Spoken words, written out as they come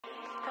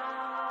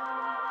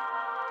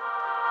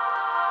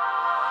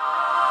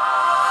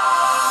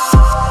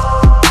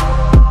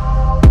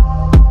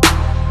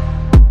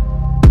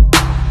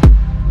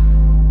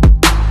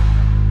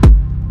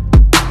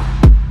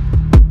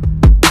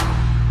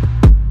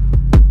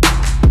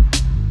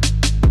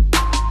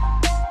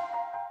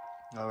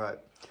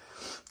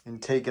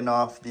and taking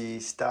off the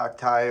stock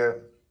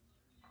tire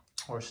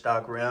or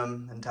stock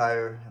rim and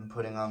tire and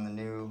putting on the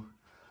new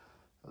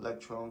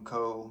Electro &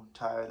 Co.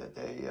 tire that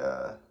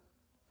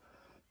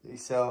they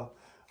sell.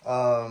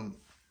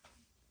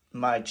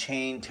 My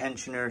chain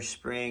tensioner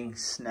spring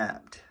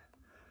snapped.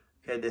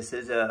 Okay, this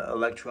is a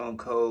Electro &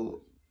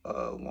 Co.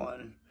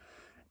 One,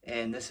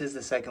 and this is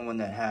the second one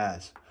that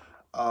has.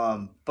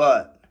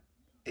 But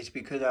it's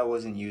because I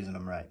wasn't using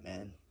them right,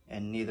 man,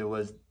 and neither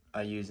was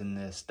I using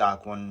the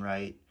stock one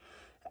right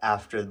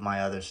after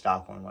my other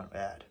stock one went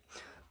bad.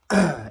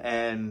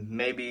 And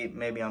maybe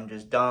I'm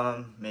just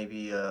dumb.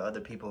 Maybe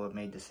other people have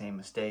made the same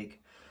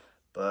mistake.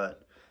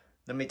 But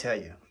let me tell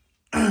you,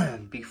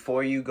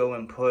 before you go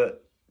and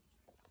put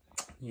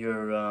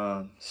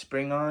your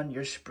spring on,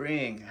 your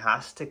spring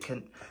has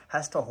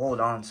to hold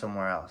on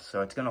somewhere else.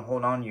 So it's gonna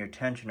hold on to your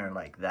tensioner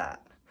like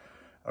that,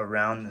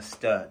 around the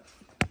stud.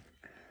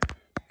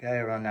 Okay,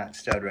 around that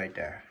stud right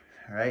there.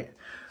 All right.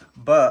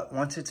 But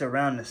once it's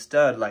around the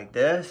stud like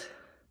this,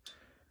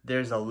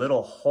 there's a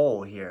little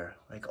hole here,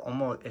 like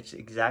almost, it's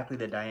exactly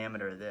the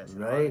diameter of this.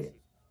 Right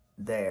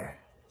there.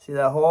 See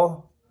that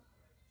hole?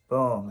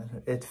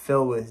 Boom. It's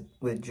filled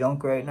with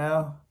junk right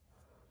now.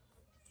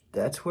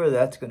 That's where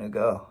that's gonna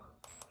go.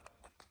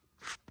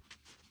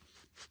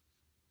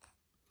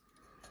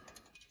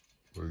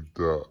 Like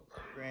that.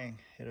 Spring.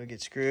 It'll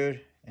get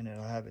screwed and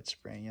it'll have its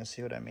spring. You'll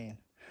see what I mean.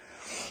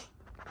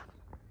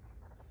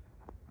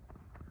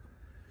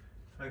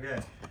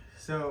 Okay,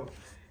 so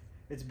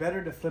it's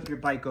better to flip your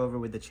bike over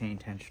with the chain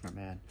tensioner,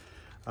 man.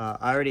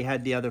 I already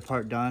had the other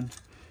part done.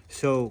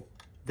 So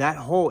that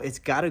hole, it's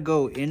got to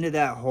go into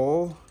that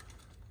hole.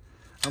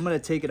 I'm going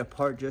to take it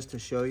apart just to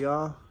show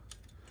y'all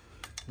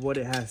what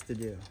it has to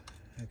do,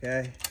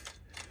 okay?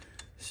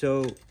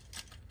 So,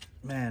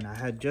 man, I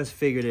had just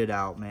figured it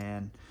out,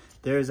 man.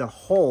 There's a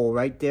hole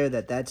right there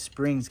that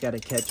spring's got to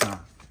catch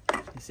on.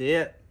 You see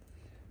it?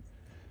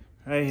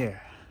 Right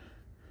here.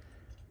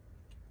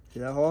 See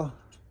that hole?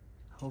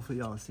 Hopefully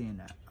y'all are seeing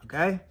that,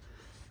 okay?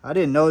 I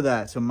didn't know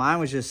that, so mine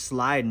was just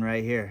sliding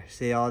right here.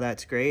 See all that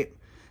scrape?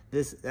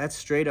 That's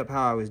straight up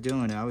how I was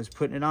doing it. I was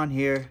putting it on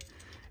here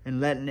and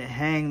letting it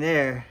hang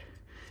there,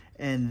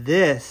 and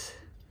this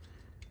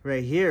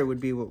right here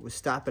would be what was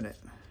stopping it.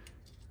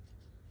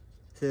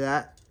 See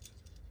that?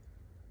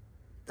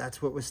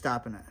 That's what was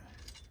stopping it.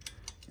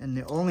 And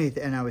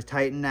and I was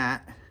tightening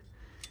that.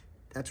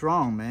 That's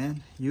wrong,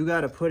 man. You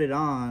gotta put it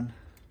on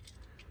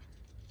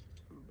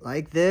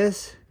like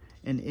this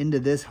and into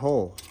this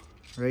hole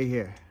right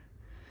here.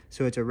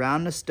 So it's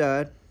around the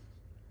stud,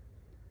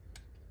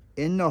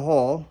 in the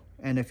hole,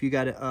 and if you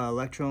got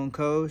Electro &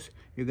 Co.'s,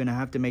 you're gonna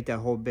have to make that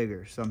hole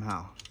bigger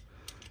somehow.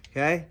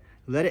 Okay,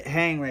 let it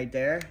hang right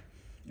there.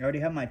 I already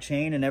have my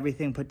chain and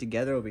everything put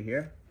together over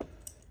here.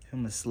 I'm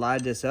gonna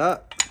slide this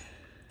up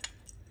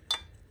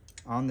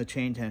on the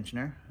chain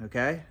tensioner,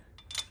 okay?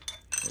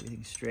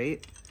 Everything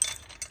straight.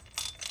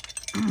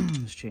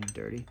 This chain's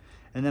dirty.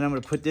 And then I'm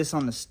gonna put this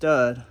on the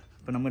stud,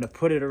 but I'm gonna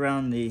put it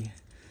around the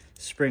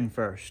spring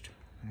first.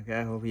 Okay,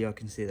 I hope y'all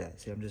can see that.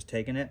 See, I'm just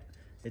taking it,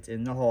 it's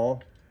in the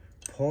hole,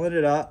 pulling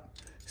it up,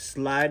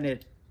 sliding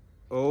it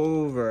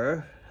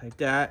over like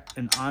that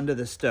and onto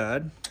the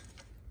stud.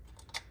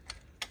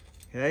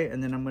 Okay,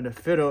 and then I'm gonna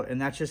fiddle,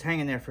 and that's just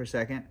hanging there for a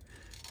second.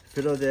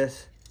 Fiddle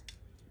this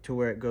to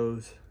where it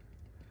goes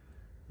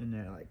in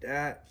there like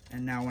that.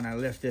 And now when I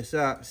lift this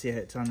up, see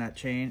it's on that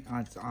chain,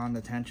 it's on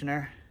the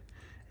tensioner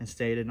and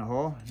stayed in the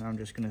hole. Now I'm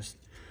just gonna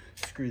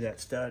screw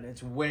that stud.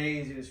 It's way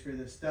easy to screw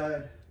the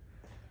stud.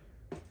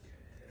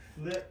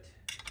 Flipped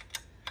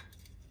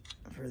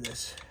for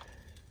this.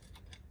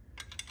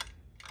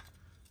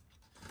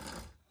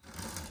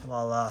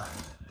 Voila,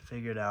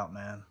 figured out,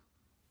 man.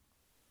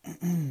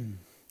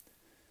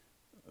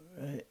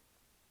 Alright,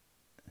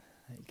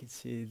 you can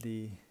see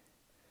the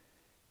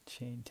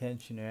chain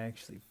tensioner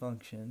actually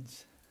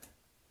functions.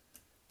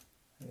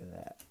 Look at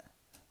that.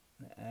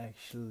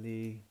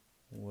 Actually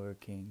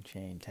working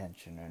chain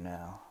tensioner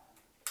now.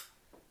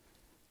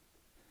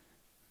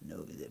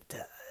 No zip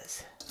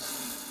ties.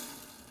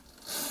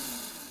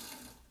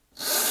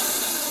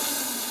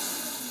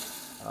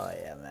 Oh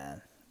yeah,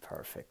 man.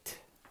 Perfect.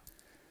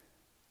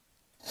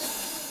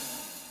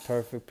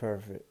 Perfect,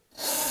 perfect.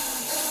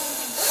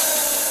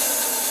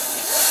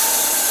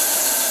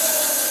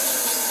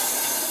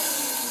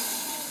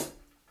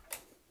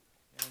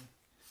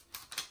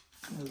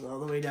 Goes all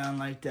the way down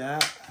like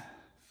that.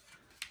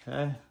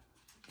 Okay.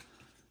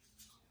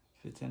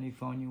 Fits any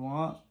phone you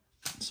want.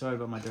 Sorry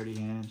about my dirty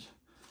hands.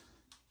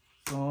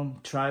 Boom,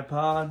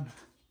 tripod.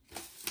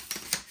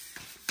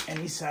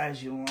 Any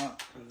size you want.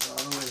 Goes all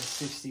the way to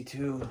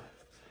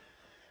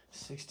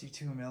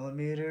 62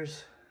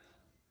 millimeters.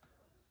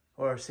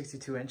 Or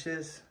 62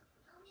 inches.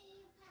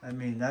 I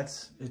mean,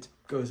 it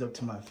goes up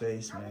to my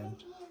face, man.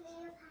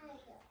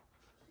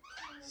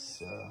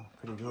 So,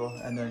 pretty cool.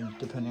 And then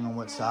depending on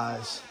what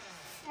size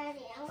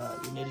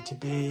you need it to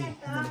be,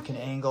 and then it can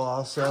angle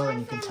also, and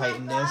you can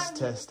tighten this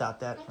to stop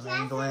that from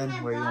angling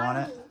where you want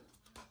it.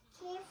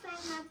 Can you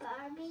find my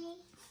Barbie?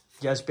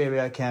 Yes, baby,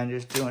 I can.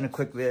 Just doing a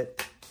quick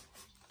bit.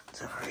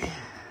 It's over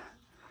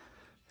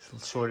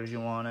as short as you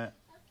want it.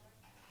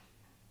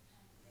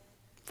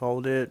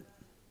 Fold it.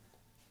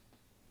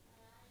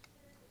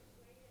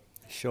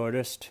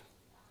 Shortest.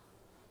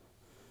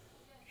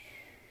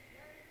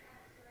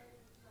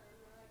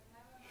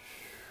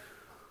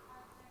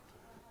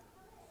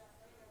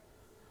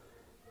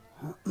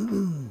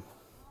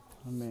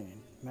 I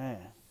mean, man,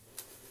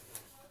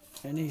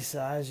 any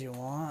size you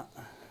want.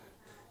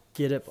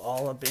 Get it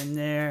all up in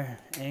there,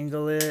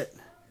 angle it.